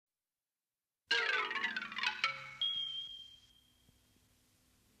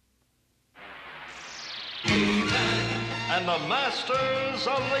and the masters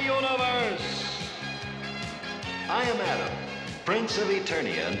of the universe. I am Adam, Prince of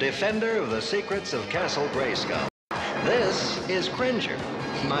Eternia and defender of the secrets of Castle Grayskull. This is Cringer,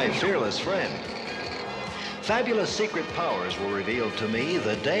 my fearless friend. Fabulous secret powers were revealed to me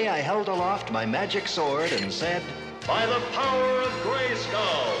the day I held aloft my magic sword and said, "By the power of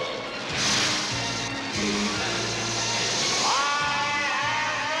Grayskull,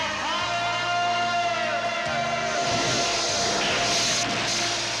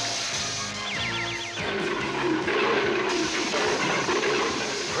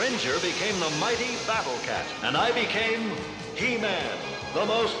 Cringer became the mighty Battle Cat, and I became He-Man, the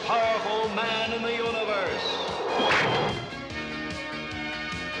most powerful man in the universe."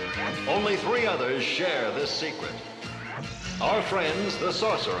 Only 3 others share this secret. Our friends, the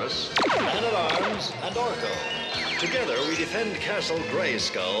Sorceress, Man-at-Arms, and Orko. Together, we defend Castle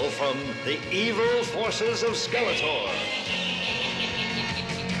Grayskull from the evil forces of Skeletor.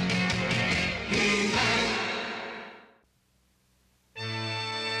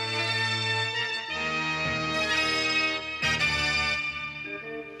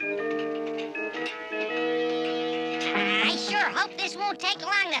 Hope this won't take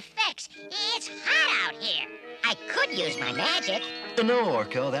long to fix. It's hot out here. I could use my magic. No,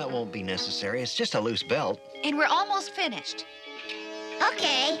 Orko, that won't be necessary. It's just a loose belt. And we're almost finished.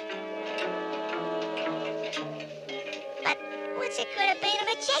 Okay. But what's it good at being a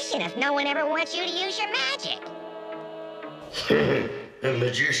magician if no one ever wants you to use your magic? A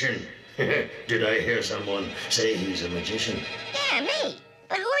magician? Did I hear someone say he's a magician? Yeah, me.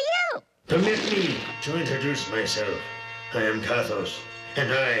 But who are you? Permit me to introduce myself. I am Kathos,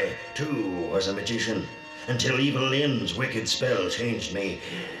 and I, too, was a magician, until Evil Lynn's wicked spell changed me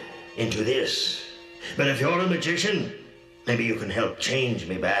into this. But if you're a magician, maybe you can help change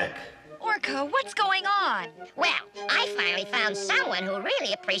me back. Orko, what's going on? Well, I finally found someone who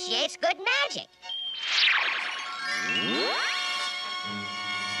really appreciates good magic.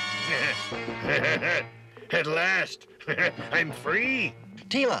 At last, I'm free.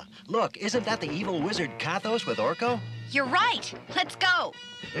 Tila, look, isn't that the evil wizard Kathos with Orko? You're right. Let's go.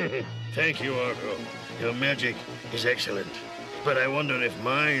 Thank you, Orko. Your magic is excellent. But I wonder if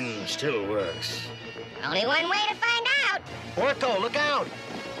mine still works. Only one way to find out. Orko, look out!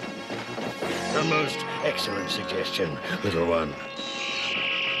 A most excellent suggestion, little one.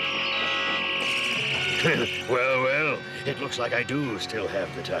 Well, it looks like I do still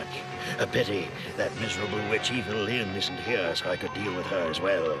have the touch. A pity that miserable witch Evil Lynn isn't here so I could deal with her as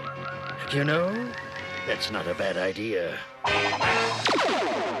well. You know, that's not a bad idea.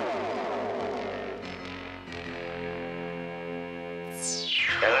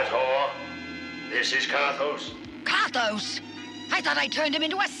 Skeletor, this is Kathos. Kathos! I thought I turned him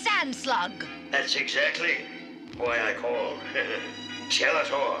into a sand slug. That's exactly why I called.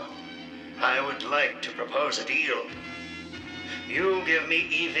 Skeletor, I would like to propose a deal. You give me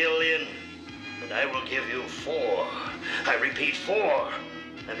Evil Lynn, and I will give you 4. I repeat, 4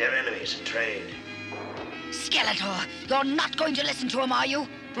 of your enemies in trade. Skeletor, you're not going to listen to him, are you?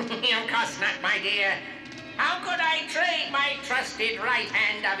 Of course not, my dear. How could I trade my trusted right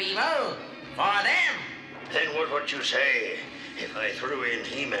hand of evil for them? Then what would you say if I threw in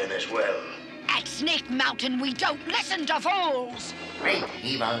He-Man as well? At Snake Mountain, we don't listen to fools. Great,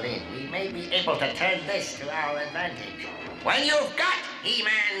 Evil Lynn. We may be able to turn this to our advantage. When you've got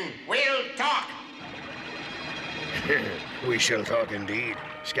He-Man, we'll talk. We shall talk indeed,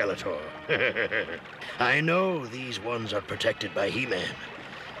 Skeletor. I know these ones are protected by He-Man.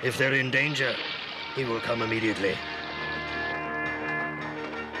 If they're in danger, he will come immediately.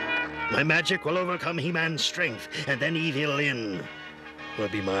 My magic will overcome He-Man's strength, and then Evil Lynn will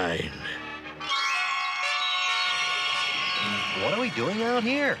be mine. What are we doing out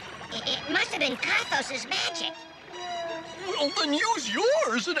here? It must have been Kathos' magic. Well, then use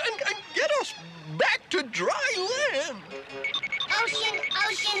yours and get us back to dry land. Ocean,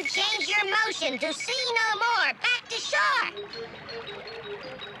 change your motion to sea no more. Back to shore.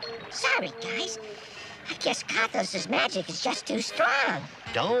 Sorry, guys. I guess Kathos' magic is just too strong.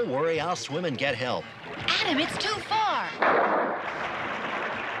 Don't worry, I'll swim and get help. Adam, it's too far.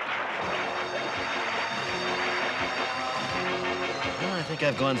 Well, I think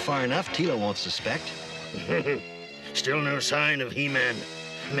I've gone far enough. Tila won't suspect. Still no sign of He-Man.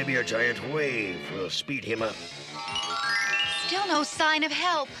 Maybe a giant wave will speed him up. Still no sign of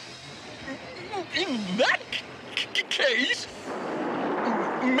help. In that case,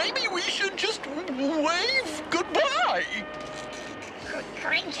 maybe we should just wave goodbye.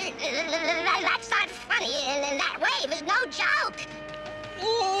 Cringer, that's not funny. That wave is no joke.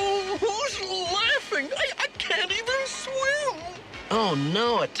 Oh, who's laughing? I can't can't even swim. Oh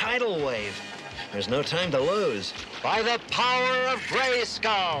no, a tidal wave. There's no time to lose. By the power of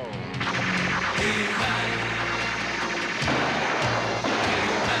Grayskull!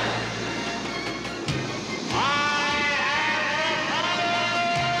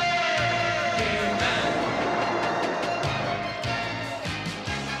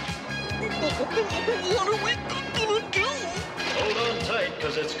 What are we gonna do? Hold on tight,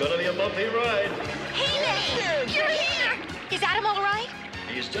 because it's going to be a bumpy ride. He-Man! You're here! Is Adam all right?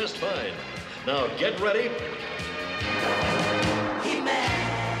 He's just fine. Now get ready.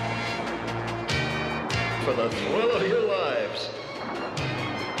 For the thrill of your lives.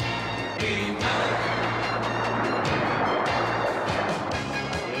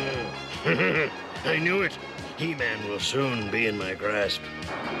 I knew it. He-Man will soon be in my grasp.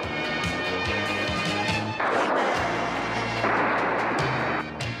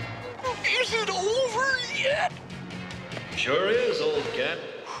 Is it over yet? Sure is, old cat.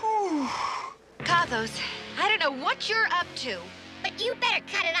 Kathos, I don't know what you're up to. But you better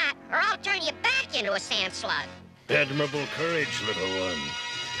cut it out, or I'll turn you back into a sand slug. Admirable courage, little one.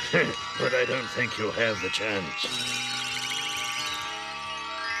 But I don't think you'll have the chance.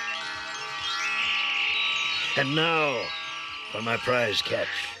 And now, for my prize catch.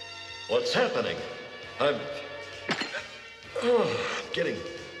 What's happening? I'm getting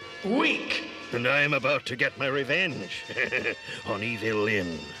weak. And I'm about to get my revenge on Evil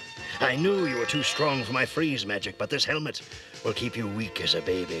Lynn. I knew you were too strong for my freeze magic, but this helmet will keep you weak as a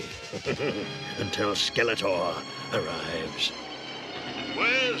baby. Until Skeletor arrives.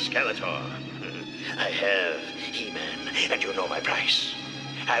 Well, Skeletor, I have He-Man, and you know my price.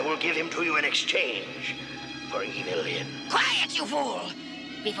 I will give him to you in exchange for Evil Lynn. Quiet, you fool!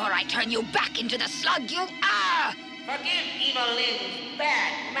 Before I turn you back into the slug you are! Forgive Evil Lynn's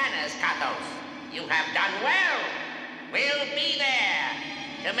bad manners, Kathos. You have done well. We'll be there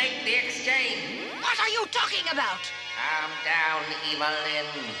to make the exchange. What are you talking about? Calm down, Evil Lynn.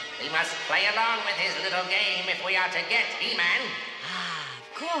 We must play along with his little game if we are to get He-Man. Ah,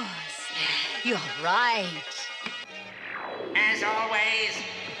 of course. You're right. As always,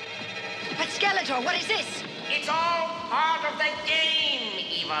 But Skeletor, what is this? it's all part of the game,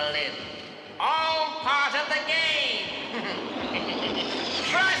 Evil Lynn. All part of the game.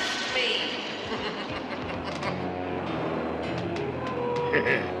 Trust me.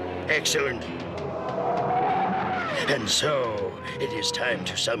 Excellent. And so, it is time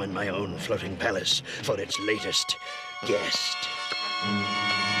to summon my own floating palace for its latest guest.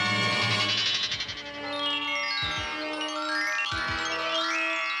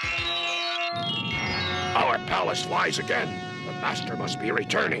 Our palace lies again. The master must be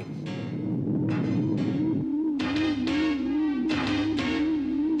returning.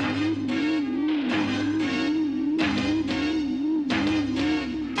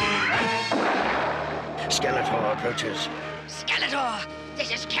 Skeletor approaches. Skeletor,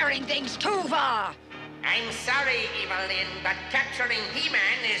 this is carrying things too far. I'm sorry, Evil Lynn, but capturing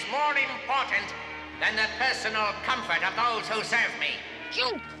He-Man is more important than the personal comfort of those who serve me.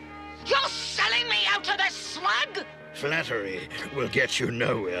 You're selling me out to this slug? Flattery will get you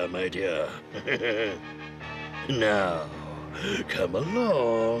nowhere, my dear. Now, come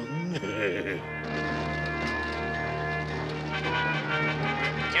along.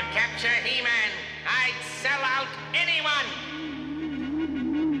 To capture He-Man, I'd sell out anyone.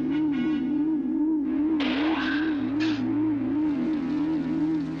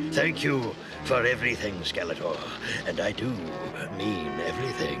 Thank you for everything, Skeletor. And I do mean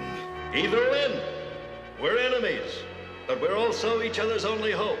everything. Evil Lynn, we're enemies, but we're also each other's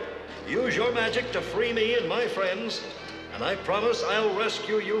only hope. Use your magic to free me and my friends, and I promise I'll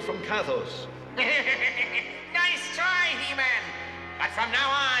rescue you from Kathos. Nice try, He-Man. But from now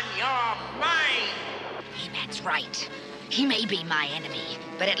on, you're mine. He-Man's right. He may be my enemy,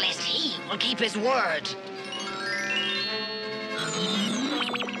 but at least he will keep his word.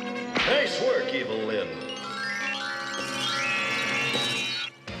 Nice work, Evil Lynn.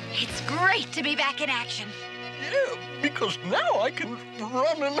 It's great to be back in action. Yeah, because now I can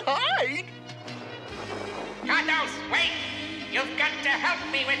run and hide. Kathos, wait. You've got to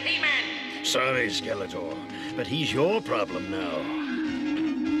help me with He-Man. Sorry, Skeletor, but he's your problem now.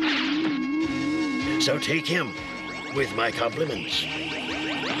 So take him, with my compliments.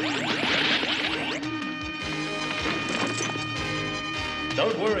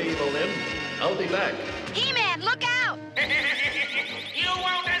 Don't worry, Evil Lynn. I'll be back. He-Man, look out! You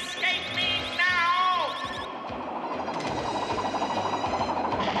won't escape me now.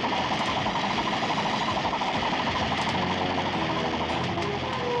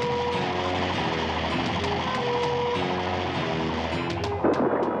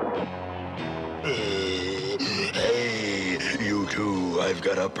 Ooh, I've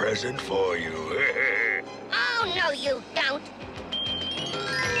got a present for you. Oh, no, you don't.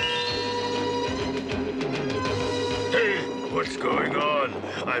 Hey, what's going on?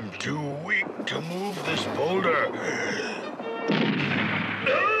 I'm too weak to move this boulder.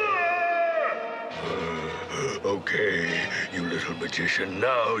 Okay, you little magician,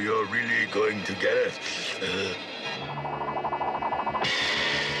 now you're really going to get it.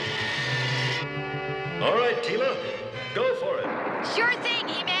 All right, Tila, go for it. Sure thing,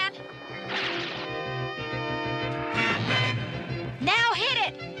 He-Man. Now hit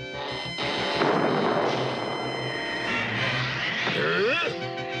it.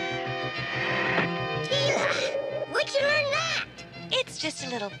 Tila, where'd you learn that? It's just a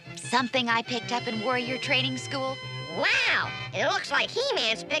little something I picked up in warrior training school. Wow, it looks like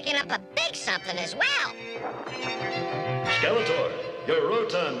He-Man's picking up a big something as well. Skeletor, your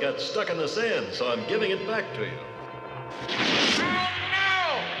roton got stuck in the sand, so I'm giving it back to you.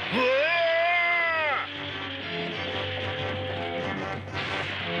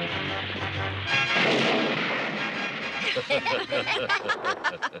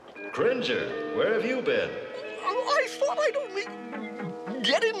 Cringer, where have you been? I thought I'd only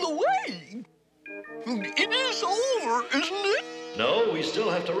get in the way. It is over, isn't it? No, we still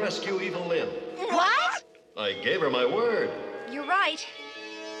have to rescue Evil Lynn. What? I gave her my word. You're right.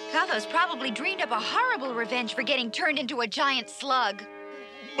 Kathos probably dreamed up a horrible revenge for getting turned into a giant slug.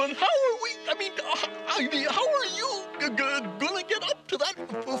 But how are we, how are you gonna get up to that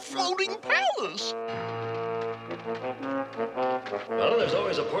floating palace? Well, there's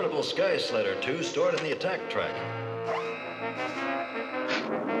always a portable sky sled or two stored in the attack track.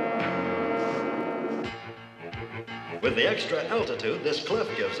 With the extra altitude this cliff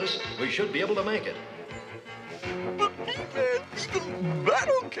gives us, we should be able to make it. But He-Man, even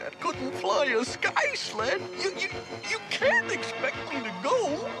Battle Cat couldn't fly a sky sled. You can't expect me to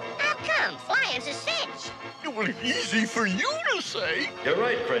go. How come? Flying's a cinch. Well, easy for you to say. You're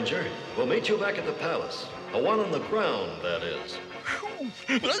right, Cringer. We'll meet you back at the palace. The one on the ground, that is. Whew,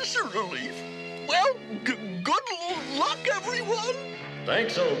 that's a relief. Well, good luck, everyone.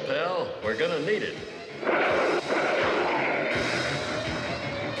 Thanks, old pal. We're gonna need it.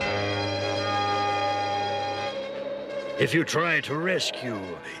 If you try to rescue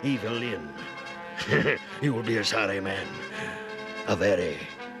Evil Lynn, you will be a sorry man. A very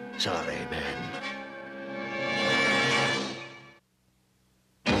sorry man.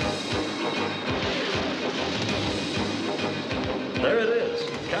 There it is,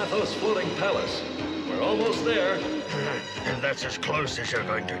 Kathos Floating Palace. We're almost there. And that's as close as you're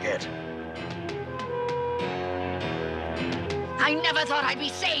going to get. I never thought I'd be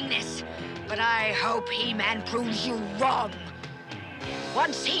saying this, but I hope He-Man proves you wrong.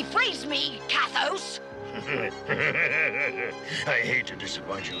 Once he frees me, Kathos. I hate to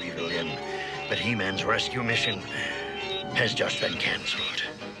disappoint you, Evil Lynn, but He-Man's rescue mission has just been canceled.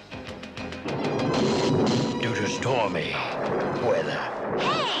 Due to stormy weather.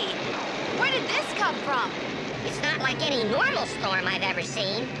 Hey! Where did this come from? It's not like any normal storm I've ever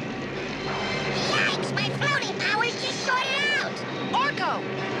seen. Yikes, my floating powers just shorted out. Orko!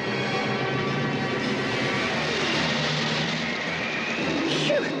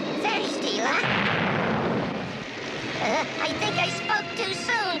 Phew, thanks, Tila. I think I spoke too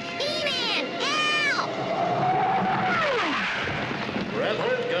soon. He-Man, help! Grab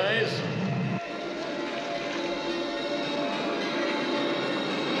hold, guys.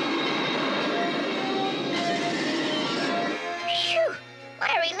 Phew, what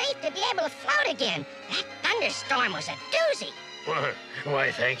a relief to be able to float again. That thunderstorm was a doozy.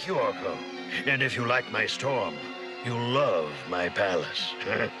 Why, thank you, Orko. And if you like my storm, you'll love my palace.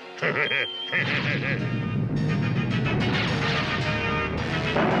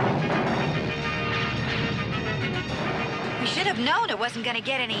 We should have known it wasn't going to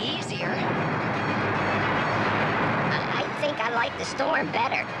get any easier. I think I like the storm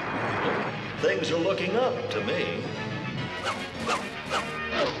better. Things are looking up to me.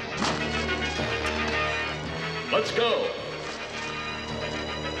 Let's go.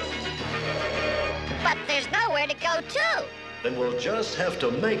 But there's nowhere to go to. Then we'll just have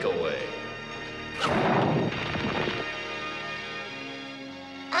to make a way.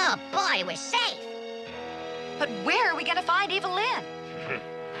 Oh, boy, we're safe. But where are we going to find Evil Lynn?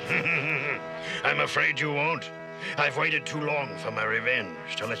 I'm afraid you won't. I've waited too long for my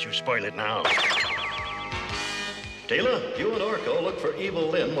revenge to let you spoil it now. Tila, you and Orko look for Evil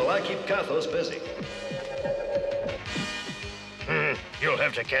Lynn while I keep Kathos busy. You'll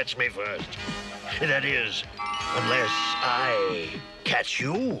have to catch me first. That is, unless I catch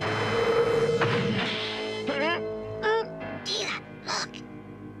you. Tila, look.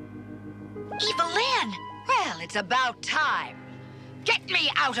 Evelyn! Well, it's about time. Get me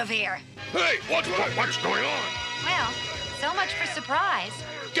out of here. Hey, what's going on? Well, so much for surprise.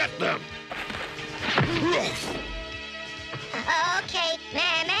 Get them! Okay,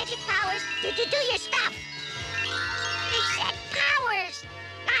 magic powers, do your stuff. They said powers,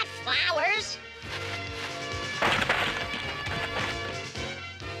 not flowers.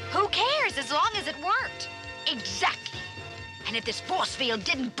 Who cares as long as it worked? Exactly. And if this force field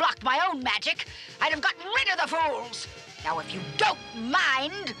didn't block my own magic, I'd have gotten rid of the fools. Now, if you don't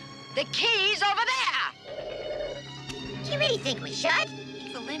mind, the key's over there. Do you really think we should?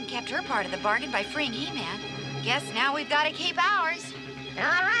 Evelyn kept her part of the bargain by freeing He-Man. Guess now we've got to keep ours. All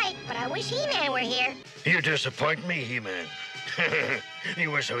right, but I wish He-Man were here. You disappoint me, He-Man. You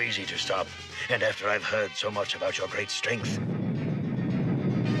were so easy to stop. And after I've heard so much about your great strength.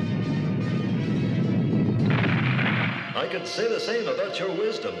 I could say the same about your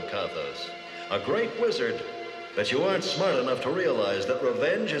wisdom, Kathos. A great wizard, but you aren't smart enough to realize that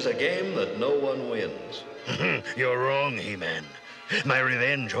revenge is a game that no one wins. You're wrong, He-Man. My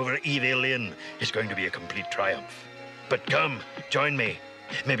revenge over Evelyn is going to be a complete triumph. But come, join me.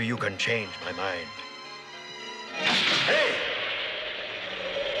 Maybe you can change my mind. Hey!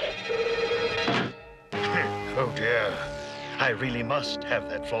 Oh, dear. I really must have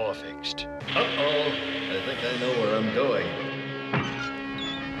that floor fixed. Uh-oh. I think I know where I'm going.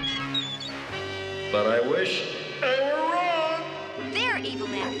 But I wish I were wrong. There,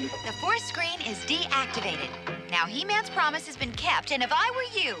 Evelyn. The force screen is deactivated. Now, He-Man's promise has been kept, and if I were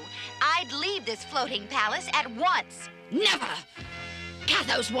you, I'd leave this floating palace at once. Never!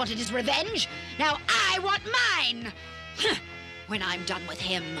 Kathos wanted his revenge. Now I want mine. When I'm done with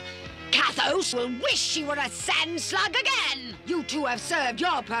him, Kathos will wish he were a sand slug again. You two have served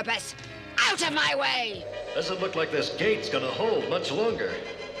your purpose. Out of my way! Doesn't look like this gate's gonna hold much longer.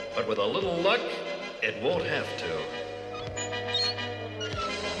 But with a little luck, it won't have to.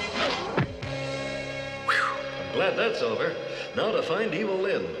 I'm glad that's over. Now to find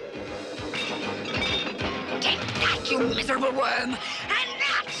Evelyn. Take that, you miserable worm! And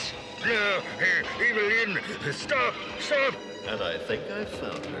that! No, Evelyn, stop! And I think I've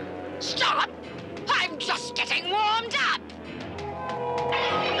found her. Stop! I'm just getting warmed up!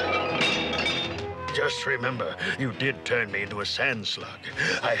 Just remember, you did turn me into a sand slug.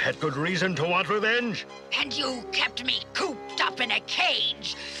 I had good reason to want revenge. And you kept me cooped up in a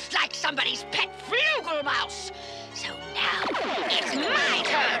cage, like somebody's pet flugel-mouse. So now, it's my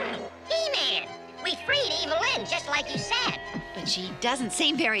turn! He-Man, we freed Evelyn, just like you said. But she doesn't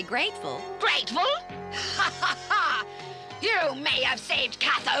seem very grateful. Grateful? Ha ha ha! You may have saved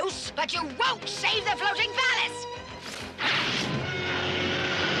Kathos, but you won't save the floating palace!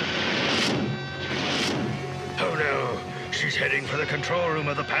 Oh no, she's heading for the control room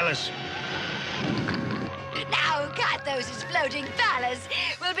of the palace. Now Kathos' floating palace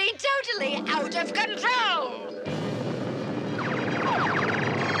will be totally out of control!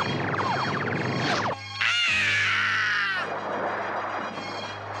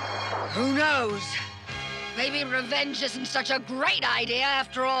 Who knows? Maybe revenge isn't such a great idea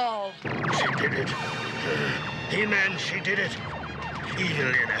after all. She did it. He-Man, she did it.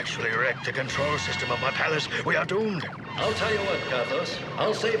 Evelyn actually wrecked the control system of my palace. We are doomed. I'll tell you what, Kathos.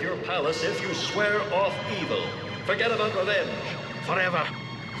 I'll save your palace if you swear off evil. Forget about revenge. Forever.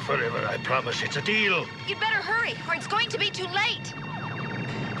 Forever, I promise. It's a deal. You'd better hurry, or it's going to be too late.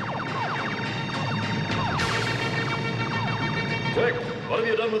 Quick, what have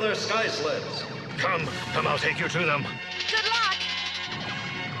you done with our sky sleds? Come, I'll take you to them. Good luck.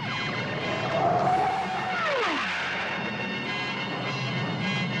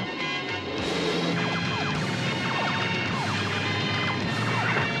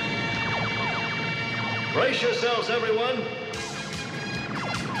 Brace yourselves, everyone.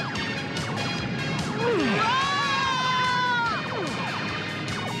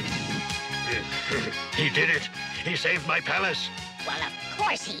 He did it. He saved my palace. Well, of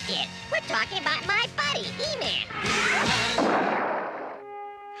course he did. We're talking about my buddy, He-Man.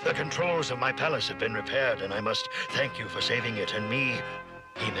 The controls of my palace have been repaired, and I must thank you for saving it and me,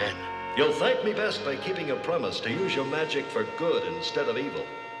 He-Man. You'll thank me best by keeping a promise to use your magic for good instead of evil.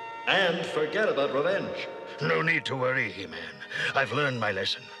 And forget about revenge. No need to worry, He-Man. I've learned my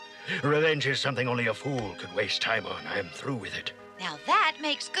lesson. Revenge is something only a fool could waste time on. I'm through with it. Now that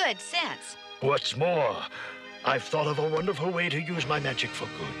makes good sense. What's more, I've thought of a wonderful way to use my magic for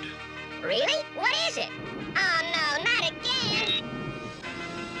good. Really? What is it? Oh, no, not again.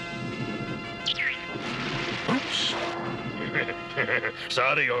 Oops.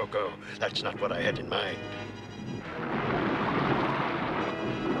 Sorry, Orko. That's not what I had in mind.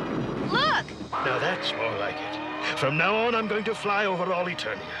 Look! Now that's more like it. From now on, I'm going to fly over all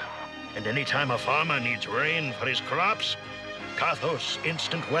Eternia. And anytime a farmer needs rain for his crops, Kathos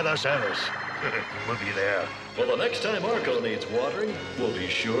Instant Weather Service will be there. Well, the next time Arco needs watering, we'll be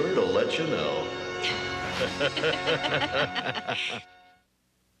sure to let you know.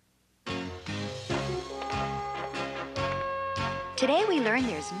 Today we learned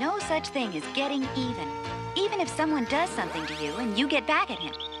there's no such thing as getting even. Even if someone does something to you and you get back at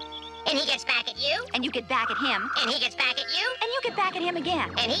him. And he gets back at you. And you get back at him. And he gets back at you. And you get back at him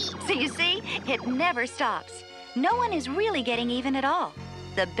again. And he... So you see, it never stops. No one is really getting even at all.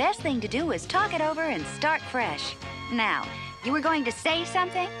 The best thing to do is talk it over and start fresh. Now, you were going to say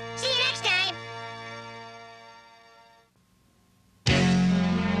something? See